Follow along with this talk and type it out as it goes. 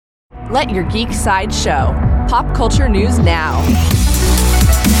Let your geek side show. Pop culture news now.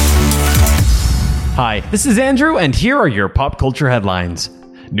 Hi, this is Andrew, and here are your pop culture headlines.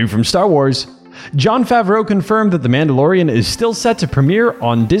 New from Star Wars. Jon Favreau confirmed that The Mandalorian is still set to premiere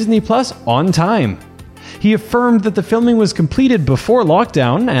on Disney Plus on time. He affirmed that the filming was completed before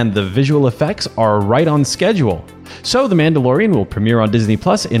lockdown and the visual effects are right on schedule. So The Mandalorian will premiere on Disney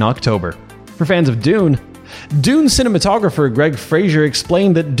Plus in October. For fans of Dune cinematographer Greg Fraser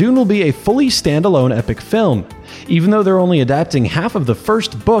explained that Dune will be a fully standalone epic film. Even though they're only adapting half of the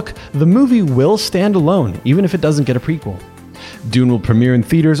first book, the movie will stand alone, even if it doesn't get a prequel. Dune will premiere in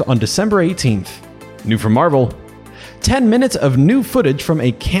theaters on December 18th. New from Marvel. 10 minutes of new footage from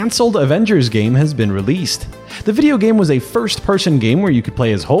a cancelled Avengers game has been released. The video game was a first-person game where you could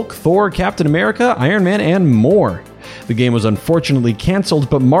play as Hulk, Thor, Captain America, Iron Man, and more. The game was unfortunately cancelled,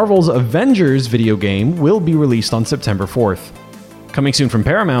 but Marvel's Avengers video game will be released on September 4th. Coming soon from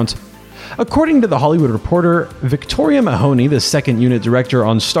Paramount. According to The Hollywood Reporter, Victoria Mahoney, the second unit director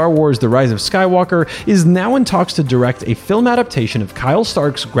on Star Wars The Rise of Skywalker, is now in talks to direct a film adaptation of Kyle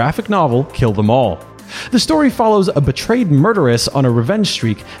Stark's graphic novel, Kill Them All. The story follows a betrayed murderess on a revenge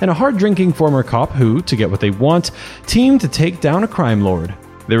streak and a hard-drinking former cop who, to get what they want, team to take down a crime lord.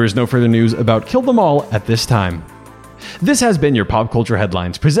 There is no further news about Kill Them All at this time. This has been your Pop Culture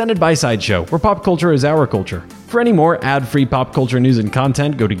Headlines, presented by Sideshow, where pop culture is our culture. For any more ad-free pop culture news and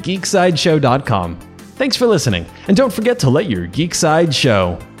content, go to geeksideshow.com. Thanks for listening, and don't forget to let your geek side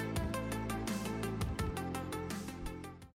show.